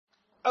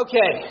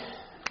Okay,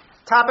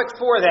 topic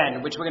 4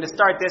 then, which we're going to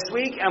start this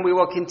week, and we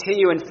will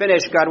continue and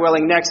finish, God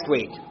willing, next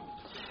week.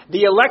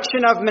 The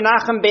election of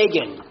Menachem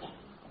Begin.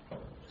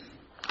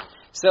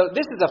 So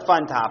this is a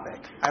fun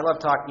topic. I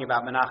love talking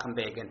about Menachem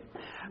Begin.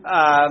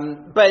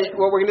 But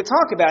what we're going to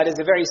talk about is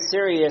a very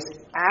serious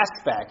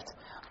aspect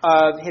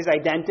of his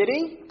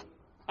identity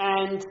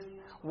and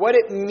what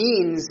it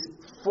means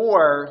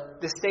for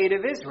the state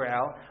of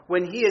Israel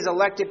when he is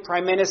elected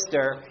Prime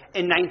Minister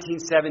in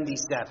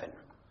 1977.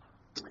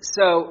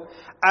 So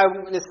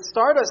I'm going to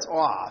start us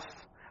off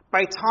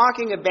by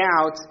talking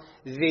about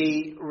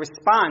the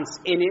response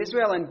in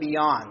Israel and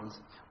beyond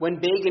when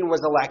Begin was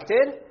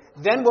elected.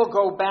 Then we'll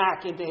go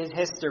back into his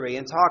history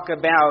and talk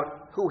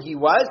about who he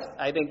was.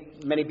 I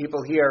think many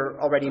people here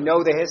already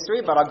know the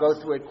history, but I'll go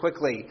through it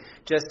quickly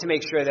just to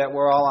make sure that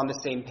we're all on the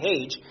same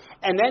page.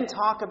 And then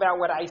talk about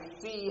what I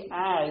see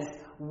as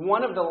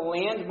one of the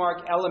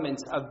landmark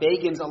elements of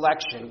Begin's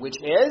election, which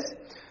is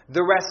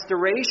the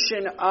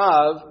restoration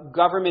of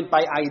government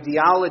by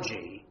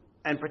ideology,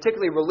 and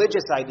particularly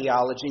religious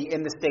ideology,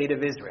 in the state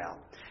of Israel.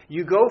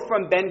 You go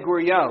from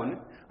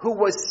Ben-Gurion, who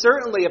was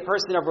certainly a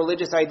person of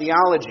religious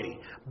ideology,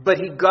 but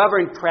he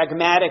governed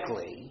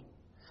pragmatically,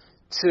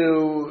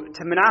 to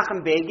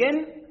Menachem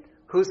Begin,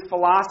 whose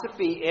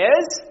philosophy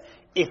is,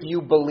 if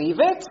you believe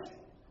it,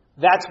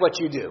 that's what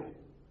you do.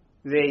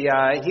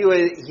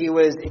 He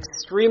was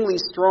extremely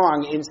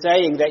strong in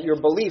saying that your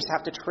beliefs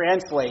have to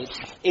translate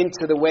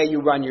into the way you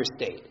run your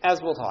state,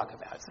 as we'll talk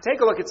about. So take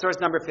a look at source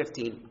number 15.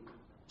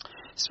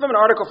 This is from an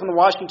article from the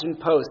Washington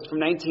Post from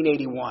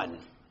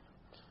 1981.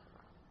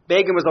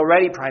 Begin was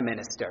already prime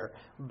minister,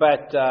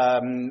 but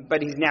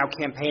he's now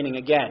campaigning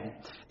again.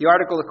 The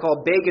article is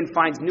called "Begin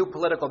Finds New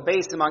Political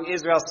Base Among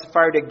Israel's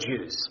Sephardic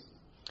Jews."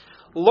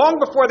 Long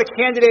before the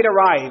candidate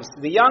arrives,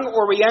 the young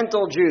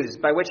Oriental Jews,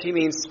 by which he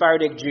means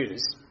Sephardic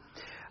Jews,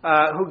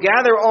 who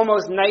gather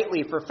almost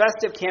nightly for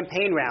festive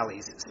campaign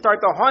rallies, start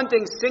the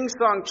haunting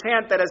sing-song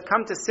chant that has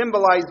come to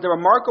symbolize the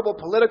remarkable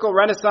political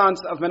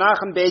renaissance of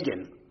Menachem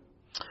Begin,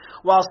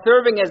 while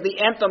serving as the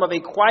anthem of a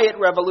quiet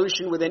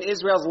revolution within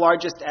Israel's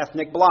largest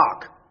ethnic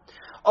bloc.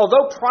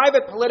 Although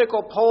private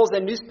political polls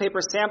and newspaper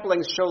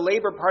samplings show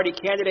Labor Party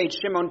candidate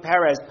Shimon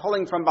Peres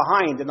pulling from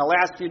behind in the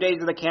last few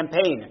days of the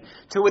campaign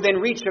to within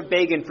reach of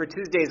Begin for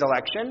Tuesday's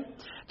election,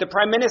 the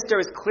Prime Minister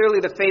is clearly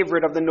the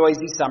favorite of the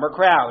noisy summer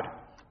crowd.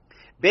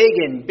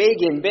 Begin,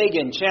 Begin,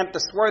 Begin, chant the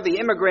swarthy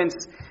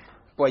immigrants.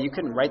 Boy, you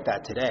couldn't write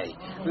that today.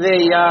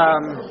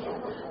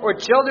 Or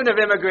children of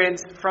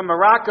immigrants from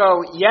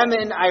Morocco,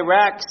 Yemen,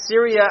 Iraq,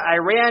 Syria,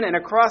 Iran, and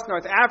across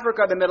North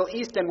Africa, the Middle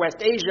East, and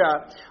West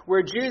Asia,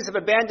 where Jews have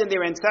abandoned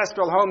their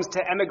ancestral homes to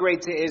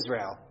emigrate to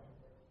Israel.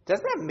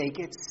 Doesn't that make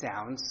it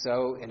sound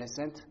so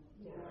innocent?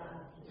 Yeah.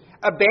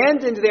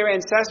 Abandoned their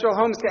ancestral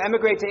homes to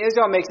emigrate to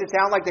Israel makes it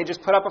sound like they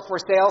just put up a for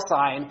sale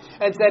sign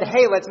and said,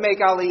 hey, let's make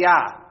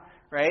Aliyah.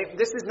 Right?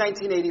 This is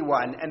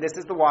 1981, and this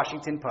is the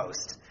Washington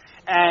Post.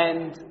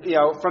 And,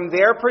 from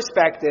their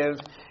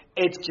perspective,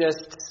 it's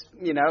just,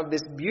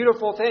 this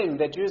beautiful thing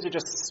that Jews are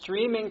just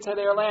streaming to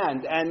their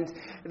land. And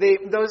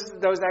those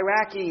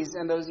Iraqis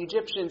and those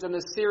Egyptians and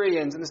the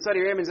Syrians and the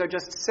Saudi Arabians are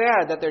just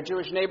sad that their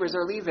Jewish neighbors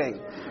are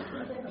leaving.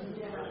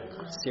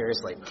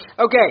 Seriously.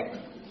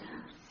 Okay.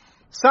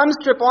 Some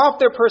strip off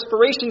their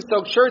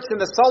perspiration-soaked shirts in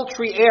the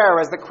sultry air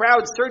as the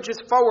crowd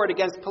surges forward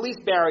against police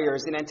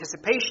barriers in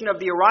anticipation of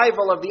the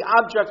arrival of the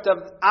object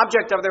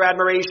of their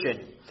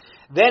admiration.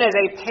 Then, as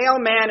a pale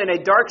man in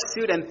a dark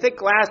suit and thick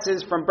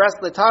glasses from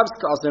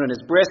Brest-Litovsk, also known as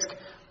Brisk,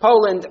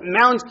 Poland,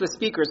 mounts the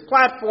speaker's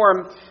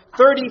platform,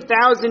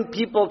 30,000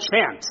 people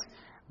chant,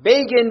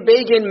 Begin,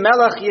 Begin,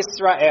 Melech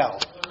Yisrael.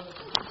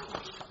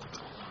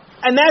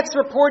 And that's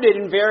reported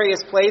in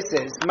various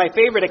places. My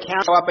favorite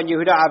account up in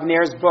Yehuda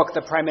Avner's book,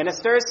 The Prime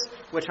Ministers,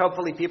 which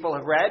hopefully people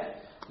have read.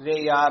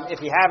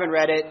 If you haven't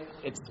read it,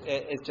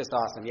 it's just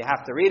awesome. You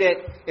have to read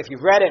it. If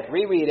you've read it,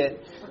 reread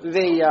it.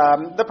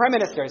 The Prime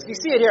Ministers. You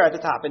see it here at the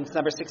top in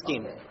number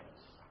 16.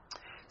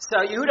 So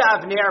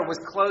Yehuda Avner was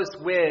close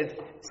with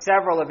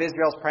several of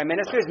Israel's prime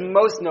ministers,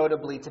 most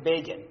notably to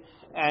Begin.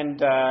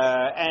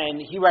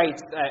 And he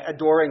writes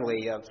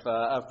adoringly of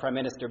Prime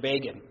Minister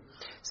Begin.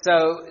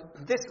 So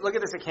look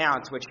at this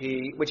account, which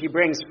he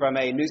brings from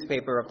a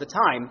newspaper of the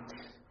time.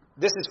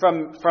 This is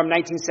from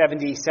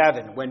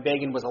 1977, when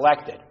Begin was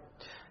elected.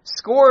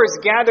 Scores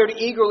gathered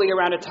eagerly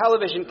around a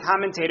television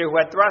commentator who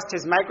had thrust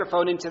his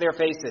microphone into their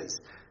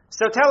faces.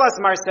 So tell us,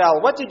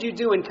 Marcel, what did you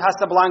do in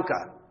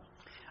Casablanca?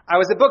 I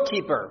was a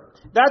bookkeeper.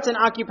 That's an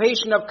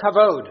occupation of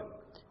kavod.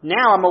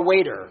 Now I'm a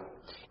waiter.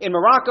 In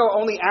Morocco,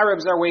 only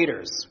Arabs are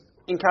waiters.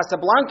 In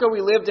Casablanca,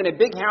 we lived in a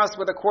big house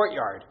with a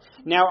courtyard.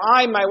 Now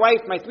I, my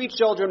wife, my 3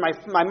 children,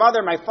 my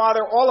mother, my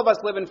father, all of us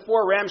live in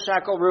 4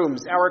 ramshackle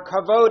rooms. Our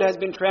kavod has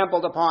been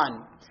trampled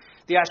upon.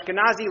 The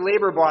Ashkenazi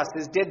labor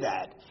bosses did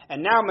that.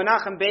 And now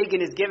Menachem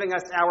Begin is giving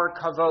us our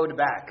kavod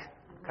back.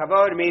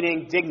 Kavod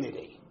meaning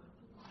dignity.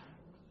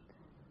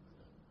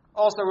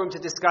 Also room to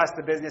discuss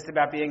the business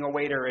about being a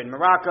waiter in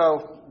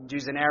Morocco,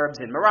 Jews and Arabs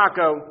in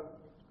Morocco.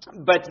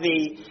 But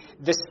the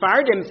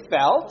Sephardim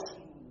felt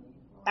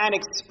and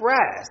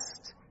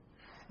expressed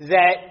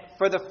that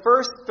for the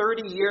first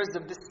 30 years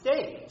of the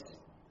state,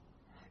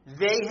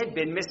 they had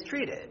been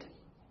mistreated.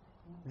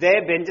 They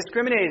had been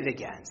discriminated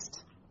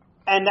against.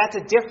 And that's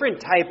a different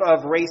type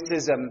of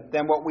racism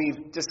than what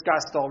we've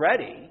discussed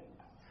already.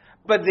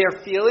 But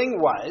their feeling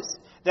was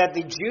that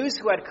the Jews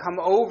who had come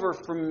over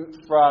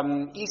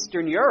from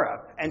Eastern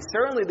Europe, and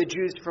certainly the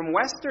Jews from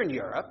Western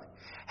Europe,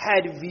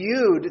 had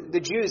viewed the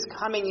Jews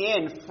coming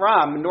in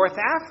from North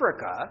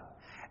Africa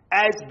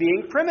as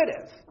being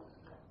primitive,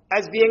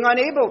 as being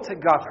unable to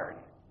govern.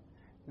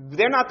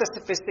 They're not the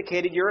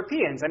sophisticated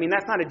Europeans. I mean,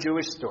 that's not a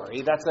Jewish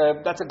story. That's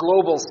a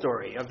global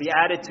story of the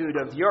attitude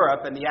of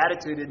Europe and the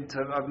attitude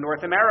of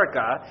North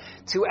America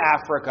to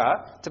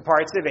Africa, to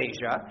parts of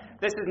Asia.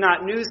 This is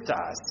not news to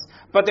us.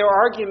 But their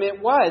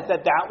argument was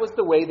that that was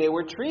the way they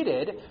were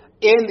treated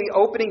in the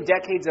opening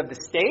decades of the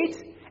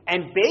state,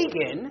 and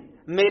Begin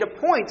made a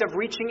point of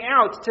reaching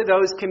out to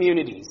those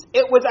communities.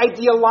 It was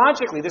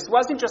ideologically, this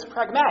wasn't just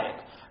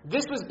pragmatic.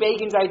 This was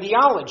Begin's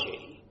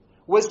ideology,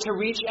 was to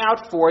reach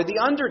out for the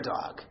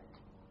underdog.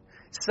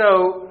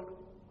 So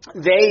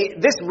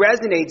this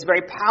resonates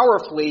very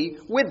powerfully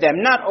with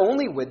them, not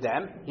only with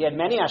them. He had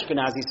many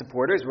Ashkenazi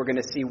supporters, we're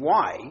going to see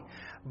why,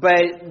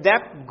 but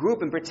that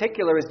group in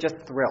particular is just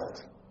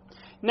thrilled.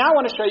 Now I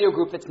want to show you a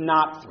group that's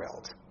not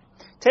thrilled.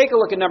 Take a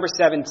look at number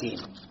 17.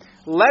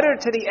 Letter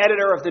to the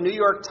editor of the New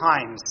York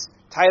Times,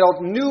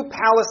 titled New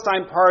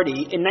Palestine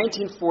Party in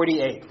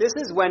 1948. This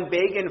is when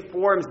Begin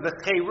forms the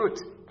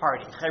Cherut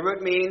Party.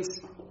 Cherut means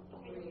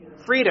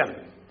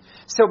freedom.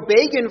 So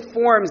Begin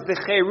forms the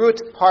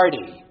Cherut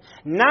Party.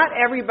 Not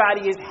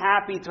everybody is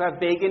happy to have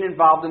Begin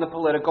involved in the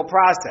political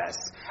process.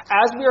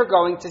 As we are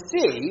going to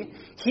see,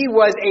 he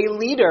was a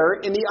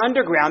leader in the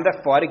underground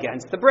that fought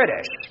against the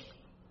British.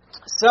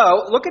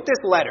 So, look at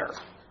this letter.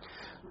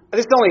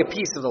 This is only a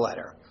piece of the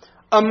letter.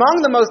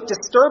 Among the most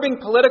disturbing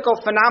political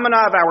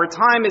phenomena of our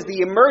time is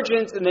the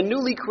emergence in the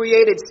newly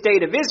created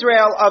state of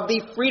Israel of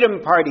the Freedom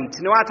Party,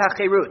 Tnuat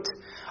HaCherut,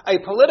 a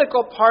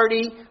political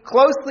party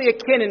closely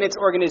akin in its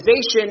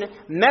organization,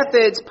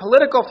 methods,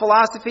 political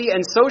philosophy,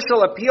 and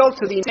social appeal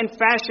to the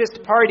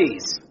fascist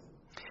parties.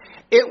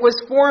 It was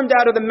formed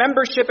out of the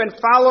membership and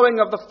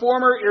following of the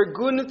former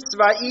Irgun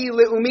Tzva'i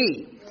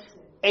Leumi,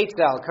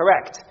 Eitzel,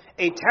 correct,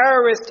 a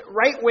terrorist,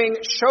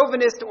 right-wing,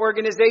 chauvinist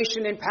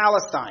organization in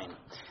Palestine.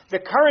 The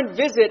current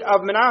visit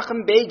of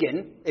Menachem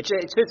Begin, it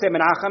should say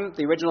Menachem,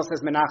 the original says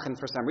Menachem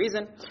for some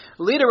reason,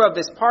 leader of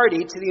this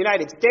party to the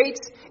United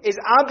States, is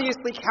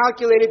obviously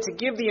calculated to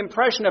give the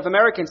impression of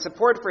American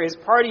support for his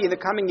party in the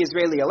coming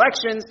Israeli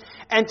elections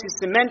and to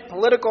cement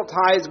political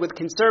ties with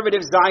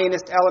conservative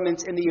Zionist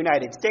elements in the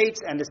United States,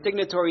 and the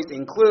signatories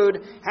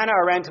include Hannah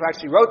Arendt, who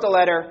actually wrote the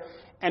letter,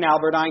 and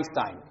Albert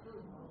Einstein,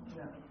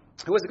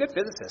 who was a good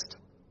physicist.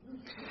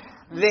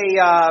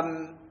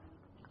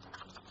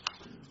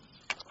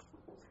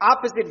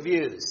 Opposite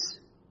views.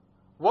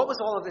 What was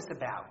all of this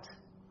about?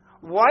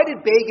 Why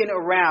did Begin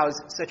arouse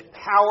such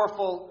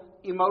powerful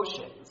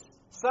emotions?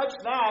 Such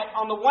that,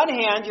 on the one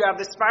hand, you have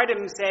the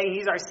Sfardim saying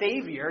he's our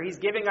savior, he's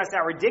giving us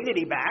our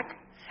dignity back,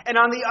 and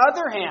on the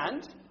other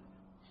hand,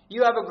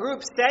 you have a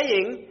group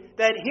saying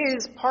that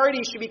his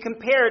party should be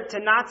compared to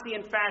Nazi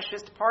and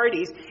fascist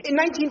parties. In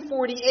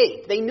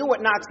 1948, they knew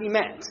what Nazi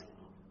meant.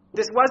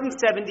 This wasn't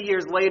 70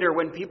 years later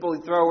when people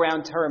throw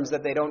around terms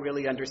that they don't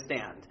really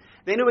understand.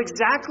 They knew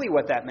exactly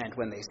what that meant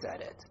when they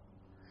said it.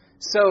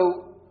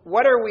 So,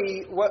 why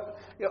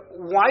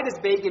does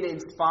Begin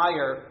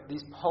inspire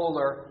these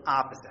polar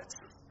opposites?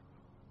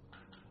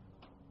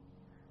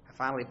 I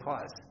finally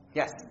pause.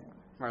 Yes,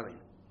 Marlene.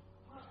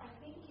 Well, I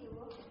think you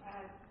look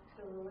at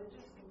the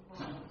religious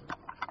component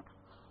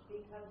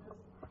because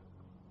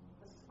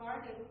the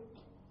Spartans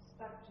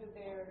stuck to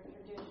their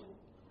tradition.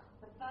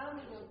 The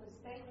founding of the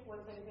state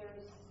was a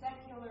very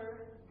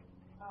secular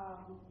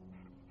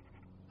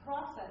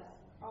process,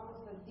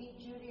 almost a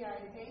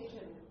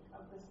de-Judaization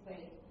of the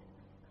state,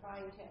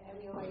 trying to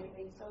emulate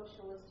a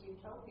socialist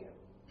utopia.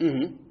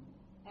 Mm-hmm.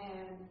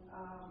 And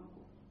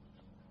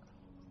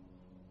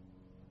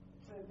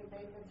so the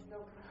debate that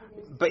still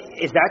continues. But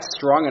is that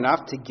strong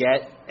enough to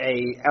get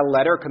a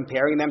letter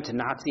comparing them to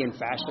Nazi and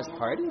fascist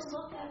parties?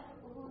 Look at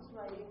who's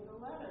writing the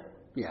letter.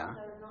 Yeah.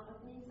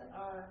 These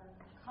are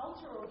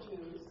cultural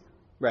Jews.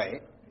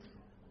 Right.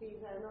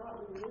 These are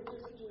not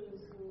religious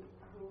Jews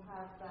who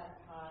have that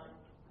tie.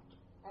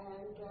 And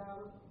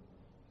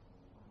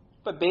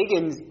but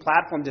Begin's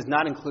platform does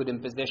not include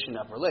imposition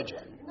of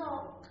religion.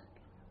 No,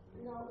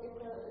 it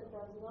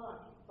does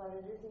not. But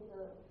it isn't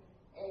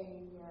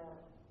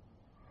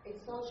a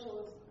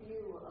socialist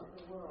view of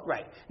the world.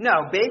 Right.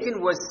 No,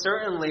 Begin was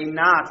certainly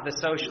not the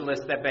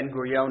socialist that Ben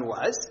Gurion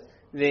was.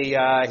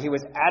 He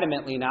was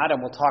adamantly not,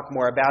 and we'll talk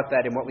more about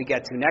that in what we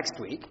get to next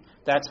week.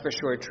 That's for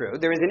sure true.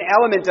 There is an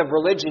element of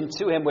religion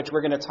to him, which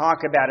we're going to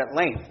talk about at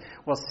length.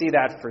 We'll see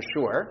that for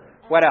sure.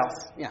 What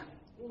else? Yeah.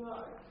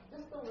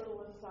 Just a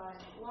little aside.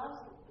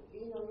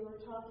 We were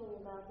talking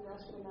about the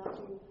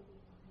Ashkenazi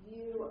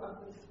view of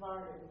the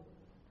Sfardim.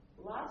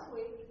 Last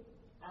week,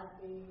 at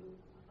the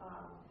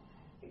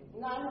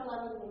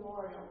 9/11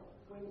 memorial,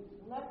 we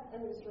met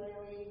an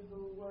Israeli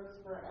who works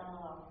for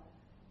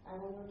and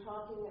we were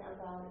talking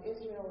about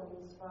Israel and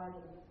the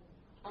Spartan,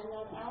 and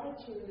that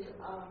attitude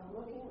of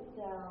looking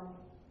down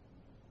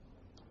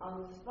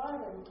on the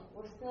Spartan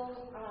was still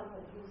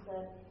rampant. He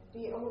said,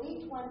 the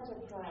elite went to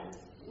France,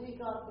 we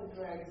got the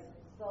dregs.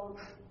 So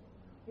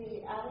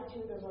the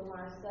attitude of a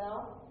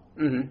Marcel,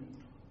 and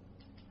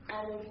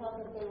he felt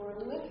that they were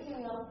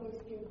lifting up these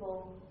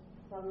people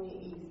from the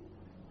East.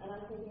 And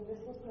I'm thinking,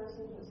 this is a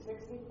person who's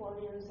 64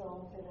 years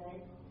old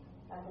today,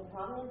 has a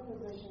prominent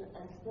position,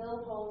 and still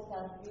holds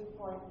that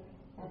viewpoint,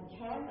 and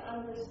can't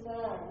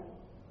understand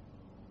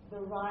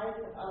the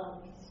rise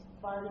of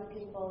Spartan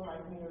people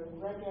like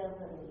Regev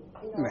and,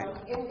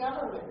 like in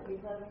government,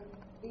 because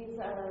these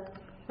are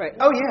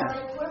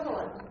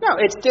equivalent. No,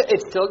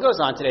 it still goes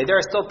on today. There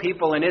are still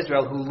people in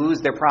Israel who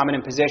lose their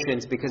prominent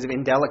positions because of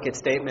indelicate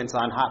statements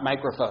on hot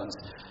microphones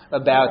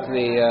about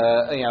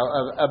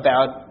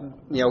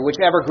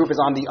whichever group is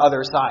on the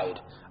other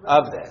side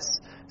of this.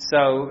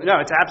 So no,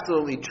 it's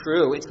absolutely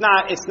true. It's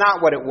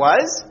not what it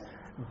was,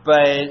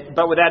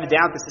 but without a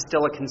doubt, this is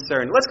still a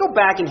concern. Let's go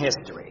back in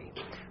history.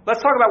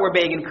 Let's talk about where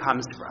Begin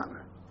comes from.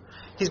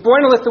 He's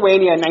born in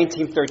Lithuania in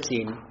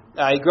 1913.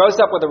 He grows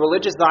up with a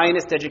religious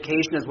Zionist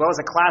education as well as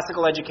a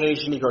classical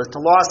education. He goes to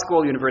law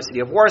school, University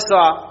of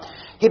Warsaw.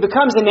 He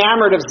becomes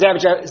enamored of Zev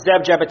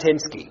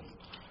Jabotinsky.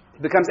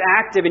 He becomes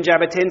active in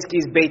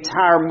Jabotinsky's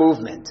Beitar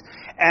movement.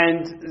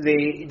 And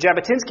the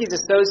Jabotinsky is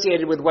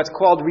associated with what's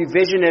called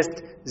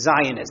revisionist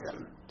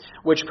Zionism,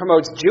 which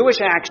promotes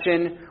Jewish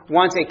action,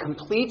 wants a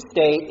complete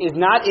state, is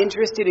not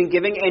interested in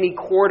giving any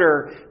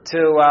quarter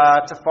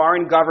to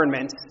foreign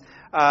governments.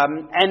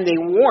 And they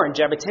warn,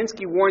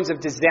 Jabotinsky warns of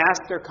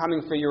disaster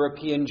coming for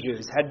European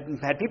Jews.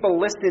 Had people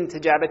listened to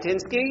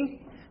Jabotinsky,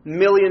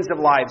 millions of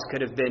lives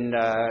could have been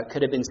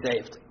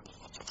saved.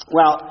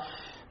 Well,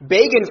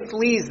 Begin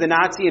flees the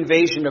Nazi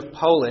invasion of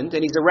Poland,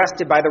 and he's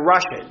arrested by the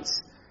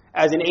Russians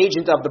as an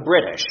agent of the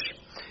British,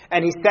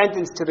 and he's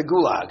sentenced to the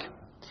Gulag.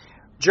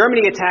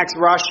 Germany attacks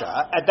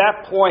Russia. At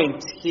that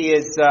point,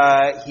 he's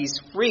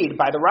freed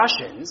by the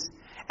Russians,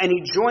 and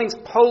he joins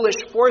Polish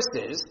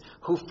forces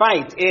who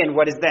fight in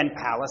what is then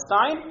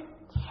Palestine,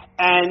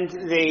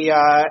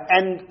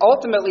 and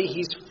ultimately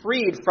he's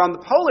freed from the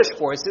Polish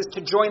forces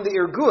to join the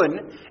Irgun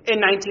in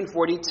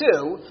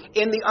 1942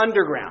 in the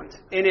underground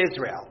in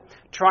Israel,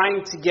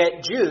 trying to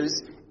get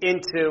Jews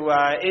into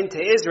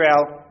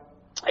Israel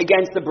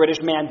against the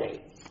British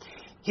mandate.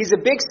 He's a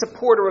big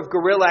supporter of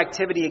guerrilla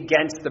activity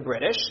against the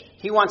British.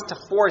 He wants to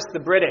force the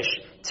British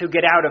to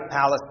get out of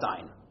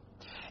Palestine.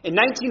 In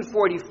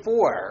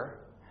 1944,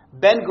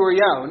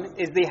 Ben-Gurion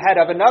is the head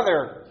of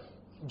another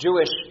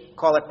Jewish,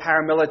 call it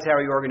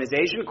paramilitary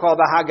organization, called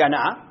the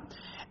Haganah,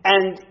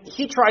 and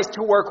he tries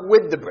to work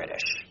with the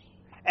British.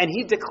 And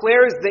he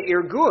declares the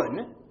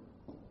Irgun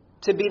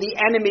to be the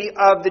enemy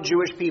of the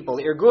Jewish people.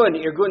 Irgun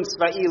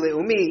Tzva'i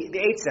Leumi,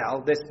 the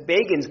Eitzel, this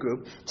Begin's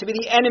group, to be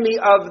the enemy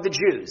of the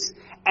Jews.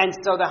 And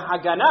so the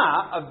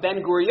Haganah of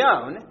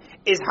Ben-Gurion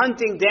is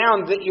hunting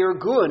down the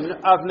Irgun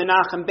of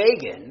Menachem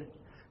Begin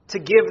to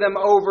give them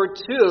over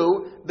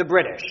to the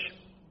British.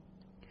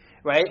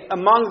 Right?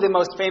 Among the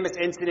most famous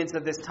incidents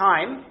of this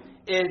time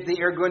is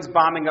the Irgun's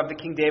bombing of the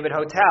King David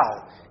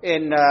Hotel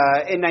in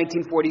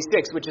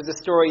 1946, which is a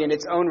story in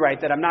its own right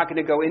that I'm not going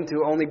to go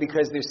into only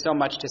because there's so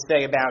much to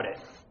say about it.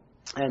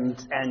 And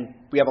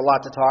we have a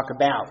lot to talk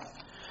about.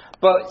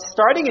 But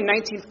starting in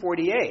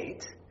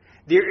 1948,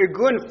 the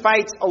Irgun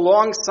fights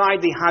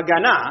alongside the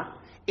Haganah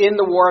in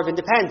the War of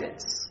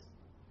Independence.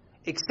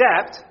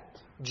 Except,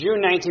 June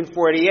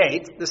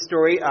 1948, the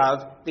story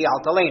of the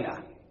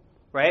Altalena.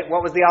 Right?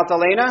 What was the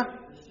Altalena?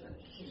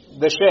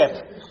 The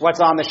ship. What's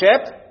on the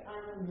ship?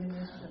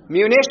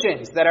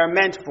 Munitions that are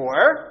meant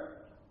for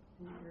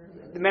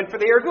the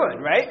Irgun,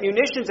 right?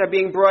 Munitions are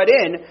being brought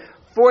in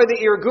for the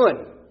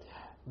Irgun.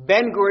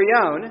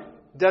 Ben-Gurion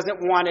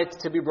doesn't want it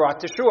to be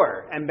brought to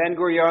shore, and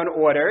Ben-Gurion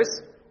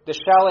orders the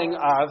shelling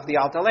of the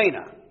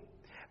Altalena.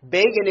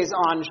 Begin is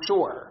on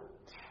shore.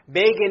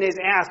 Begin is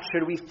asked,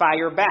 should we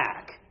fire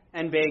back?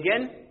 And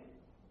Begin,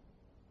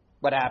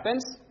 what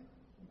happens?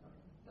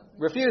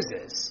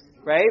 Refuses.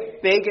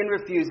 Right? Begin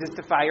refuses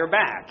to fire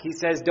back. He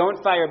says,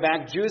 "Don't fire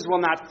back. Jews will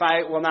not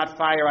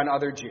fire on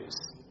other Jews."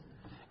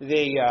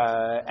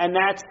 And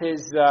that's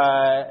his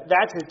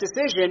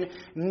decision,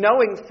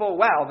 knowing full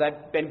well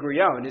that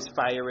Ben-Gurion is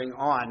firing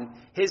on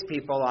his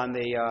people on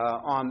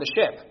the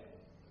ship.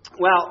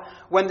 Well,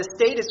 when the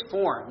state is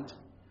formed,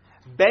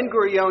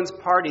 Ben-Gurion's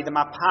party, the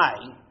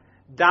Mapai,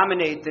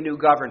 dominate the new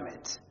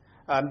government.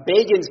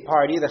 Begin's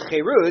party, the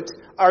Cherut,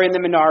 are in the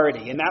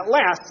minority, and that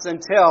lasts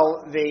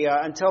until the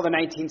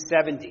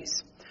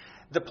 1970s.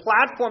 The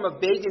platform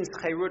of Begin's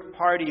Cherut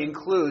party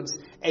includes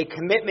a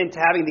commitment to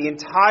having the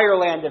entire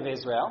land of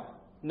Israel,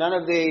 none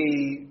of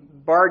the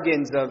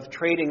bargains of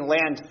trading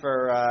land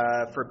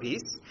for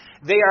peace.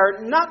 They are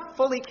not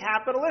fully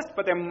capitalist,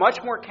 but they're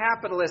much more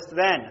capitalist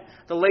than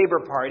the Labor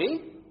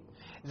Party.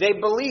 They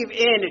believe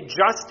in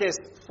justice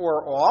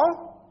for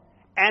all,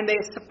 and they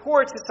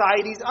support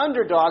society's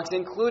underdogs,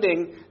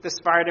 including the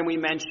Spartan we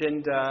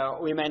mentioned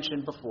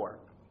before.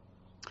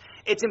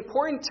 It's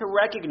important to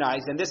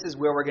recognize, and this is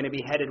where we're going to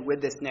be headed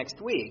with this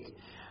next week,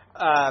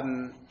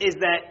 is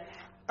that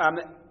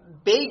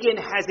Begin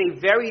has a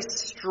very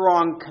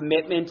strong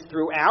commitment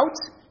throughout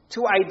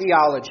to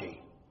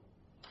ideology.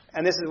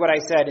 And this is what I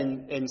said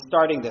in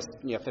starting this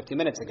 15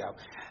 minutes ago.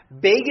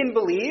 Begin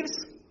believes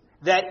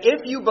that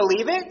if you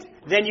believe it,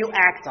 then you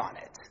act on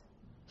it.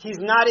 He's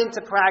not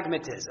into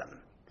pragmatism.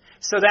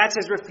 So that's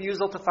his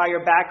refusal to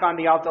fire back on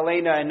the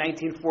Altalena in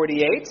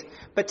 1948.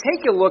 But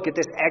take a look at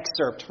this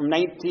excerpt from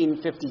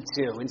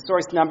 1952 in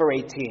source number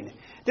 18.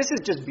 This is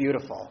just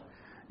beautiful.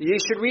 You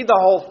should read the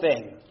whole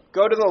thing.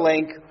 Go to the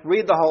link,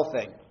 read the whole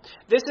thing.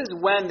 This is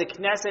when the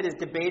Knesset is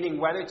debating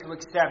whether to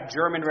accept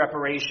German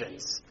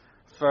reparations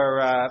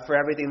for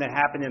everything that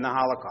happened in the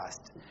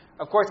Holocaust.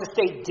 Of course, the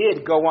state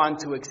did go on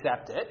to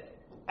accept it.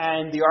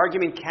 And the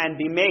argument can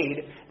be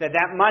made that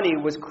that money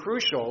was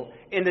crucial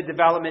in the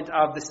development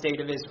of the state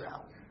of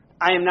Israel.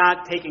 I am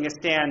not taking a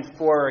stand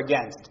for or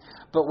against,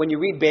 but when you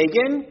read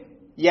Begin,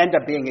 you end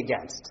up being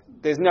against.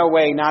 There's no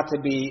way not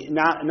to be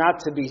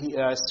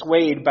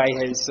swayed by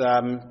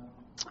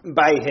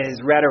his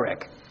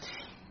rhetoric.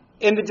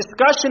 In the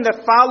discussion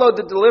that followed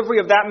the delivery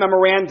of that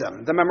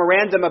memorandum, the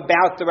memorandum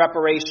about the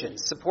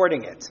reparations,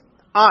 supporting it,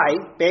 I,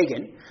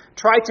 Begin,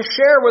 tried to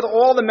share with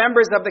all the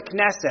members of the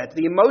Knesset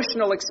the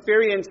emotional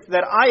experience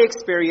that I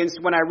experienced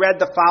when I read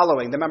the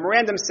following. The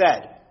memorandum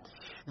said,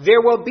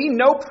 "There will be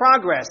no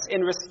progress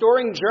in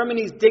restoring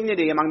Germany's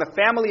dignity among the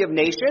family of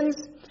nations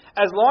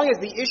as long as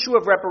the issue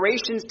of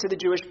reparations to the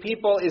Jewish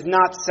people is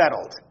not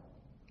settled."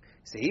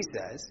 So he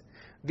says,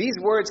 these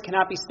words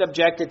cannot be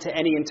subjected to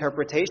any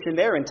interpretation.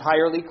 They're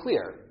entirely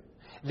clear.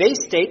 They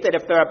state that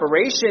if the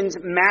reparations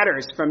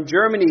matters from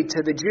Germany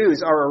to the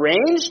Jews are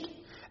arranged,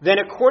 then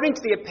according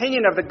to the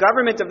opinion of the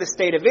government of the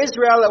State of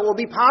Israel, it will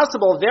be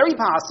possible, very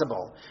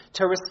possible,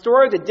 to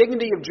restore the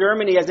dignity of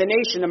Germany as a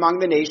nation among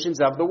the nations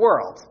of the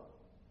world.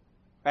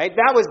 Right?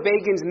 That was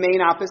Begin's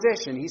main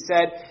opposition. He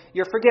said,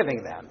 you're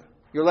forgiving them.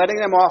 You're letting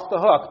them off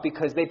the hook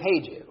because they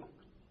paid you.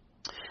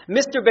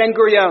 Mr.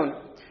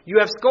 Ben-Gurion, you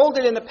have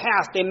scolded in the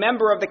past a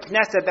member of the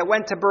Knesset that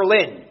went to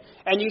Berlin,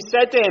 and you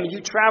said to him,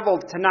 you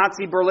traveled to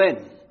Nazi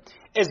Berlin.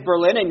 Is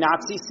Berlin a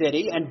Nazi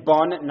city and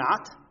Bonn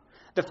not?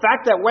 The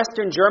fact that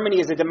Western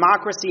Germany is a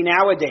democracy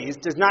nowadays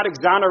does not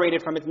exonerate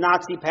it from its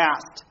Nazi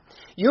past.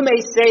 You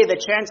may say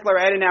that Chancellor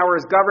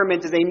Adenauer's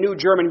government is a new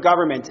German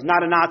government,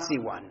 not a Nazi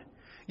one.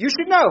 You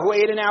should know who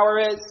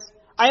Adenauer is.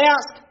 I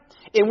ask,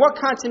 in what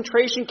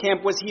concentration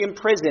camp was he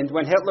imprisoned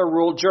when Hitler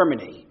ruled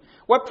Germany?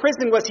 What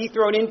prison was he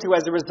thrown into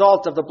as a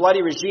result of the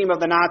bloody regime of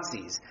the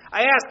Nazis?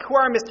 I ask, who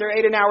are Mr.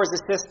 Adenauer's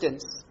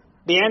assistants?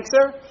 The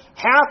answer?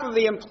 Half of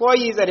the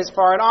employees at his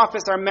foreign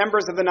office are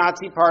members of the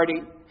Nazi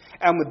Party.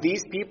 And with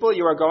these people,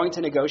 you are going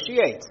to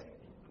negotiate.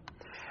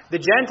 The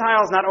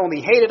Gentiles not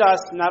only hated us,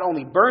 not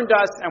only burned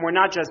us, and were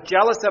not just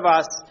jealous of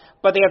us,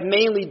 but they have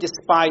mainly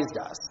despised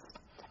us.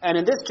 And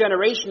in this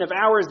generation of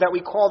ours that we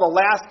call the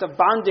last of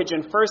bondage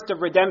and first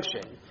of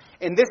redemption,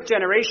 in this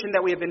generation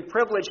that we have been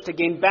privileged to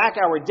gain back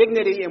our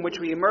dignity in which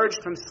we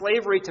emerged from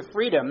slavery to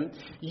freedom,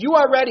 you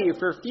are ready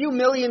for a few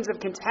millions of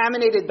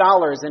contaminated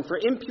dollars and for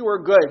impure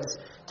goods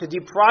to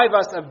deprive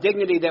us of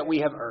dignity that we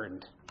have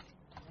earned.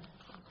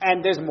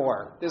 And there's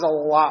more. There's a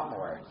lot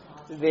more.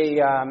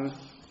 Begin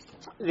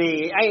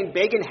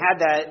had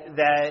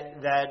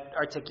that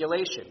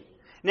articulation.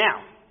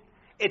 Now,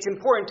 it's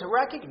important to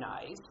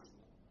recognize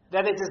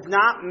that it does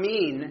not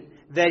mean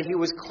that he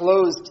was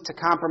closed to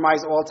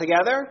compromise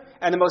altogether.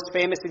 And the most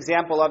famous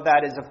example of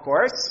that is, of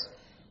course,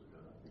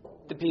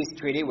 the peace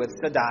treaty with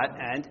Sadat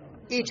and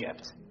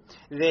Egypt,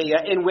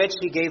 in which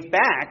he gave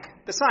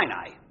back the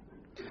Sinai.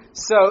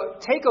 So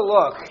take a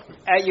look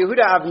at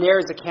Yehuda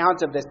Avner's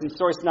account of this in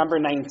source number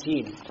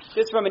 19.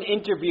 This is from an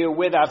interview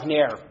with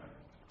Avner.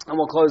 And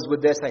we'll close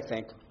with this, I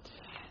think.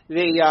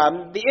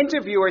 The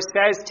interviewer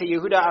says to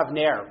Yehuda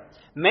Avner,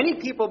 many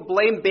people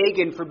blame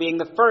Begin for being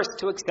the first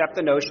to accept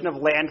the notion of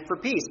land for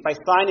peace by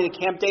signing the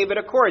Camp David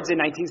Accords in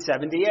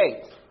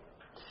 1978.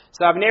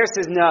 So Avner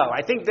says, no,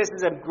 I think this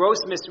is a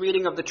gross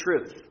misreading of the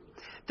truth.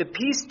 The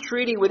peace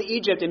treaty with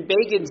Egypt, in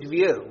Begin's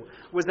view,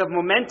 was of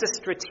momentous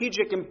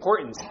strategic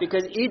importance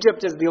because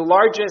Egypt is the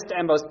largest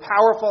and most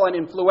powerful and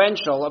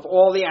influential of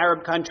all the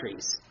Arab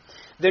countries.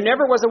 There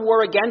never was a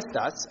war against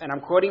us, and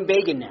I'm quoting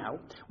Begin now,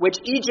 which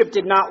Egypt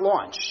did not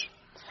launch.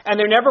 And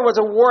there never was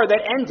a war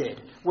that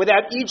ended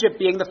without Egypt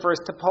being the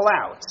first to pull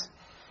out.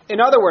 In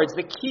other words,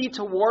 the key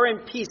to war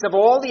and peace of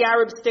all the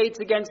Arab states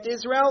against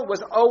Israel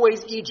was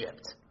always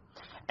Egypt.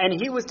 And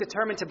he was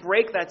determined to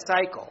break that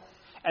cycle.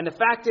 And the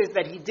fact is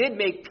that he did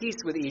make peace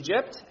with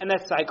Egypt, and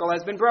that cycle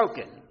has been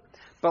broken.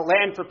 But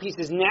land for peace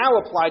is now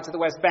applied to the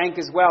West Bank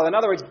as well. In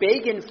other words,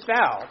 Begin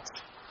felt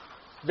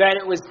that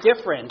it was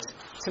different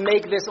to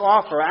make this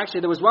offer.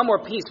 Actually, there was one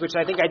more piece which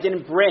I think I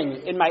didn't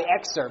bring in my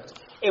excerpt,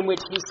 in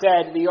which he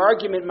said the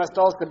argument must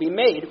also be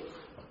made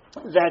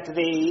that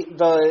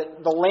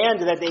the land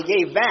that they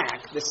gave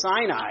back, the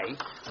Sinai,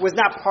 was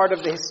not part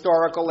of the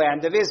historical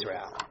land of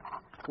Israel,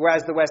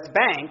 whereas the West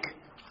Bank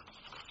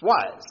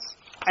was.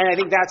 And I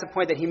think that's a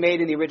point that he made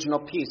in the original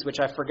piece,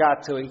 which I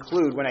forgot to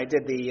include when I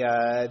did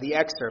the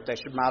excerpt. I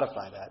should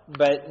modify that.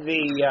 But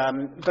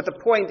the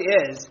point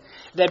is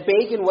that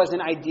Begin was an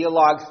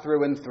ideologue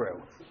through and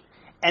through.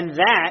 And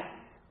that,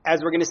 as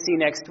we're going to see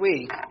next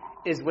week,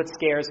 is what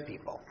scares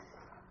people.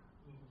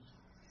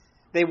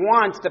 They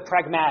want the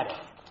pragmatic.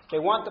 They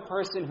want the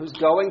person who's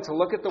going to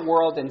look at the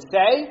world and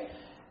say,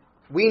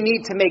 we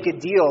need to make a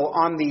deal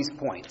on these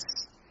points.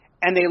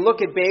 And they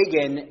look at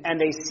Begin and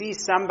they see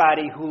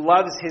somebody who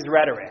loves his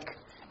rhetoric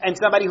and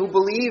somebody who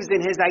believes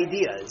in his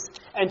ideas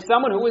and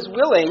someone who is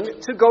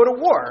willing to go to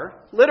war,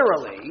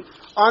 literally,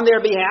 on their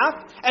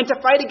behalf and to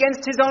fight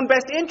against his own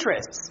best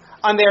interests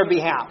on their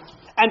behalf.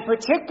 And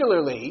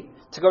particularly,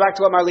 to go back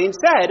to what Marlene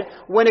said,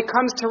 when it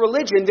comes to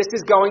religion, this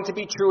is going to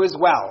be true as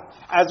well,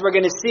 as we're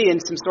going to see in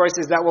some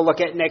sources that we'll look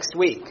at next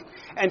week.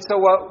 And so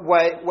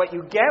what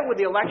you get with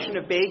the election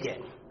of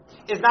Begin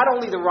is not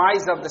only the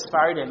rise of the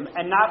Sephardim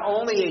and not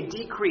only a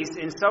decrease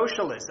in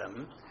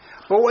socialism,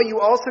 but what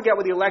you also get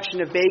with the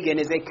election of Begin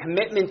is a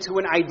commitment to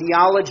an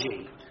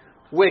ideology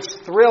which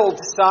thrilled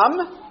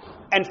some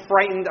and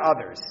frightened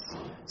others.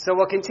 So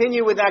we'll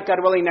continue with that, God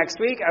willing, next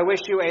week. I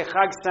wish you a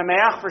Chag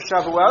Sameach for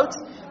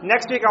Shavuot.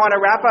 Next week I want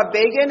to wrap up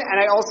Begin, and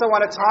I also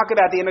want to talk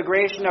about the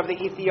immigration of the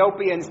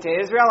Ethiopians to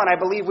Israel, and I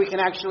believe we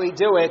can actually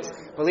do it,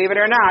 believe it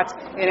or not,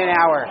 in an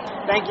hour.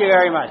 Thank you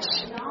very much.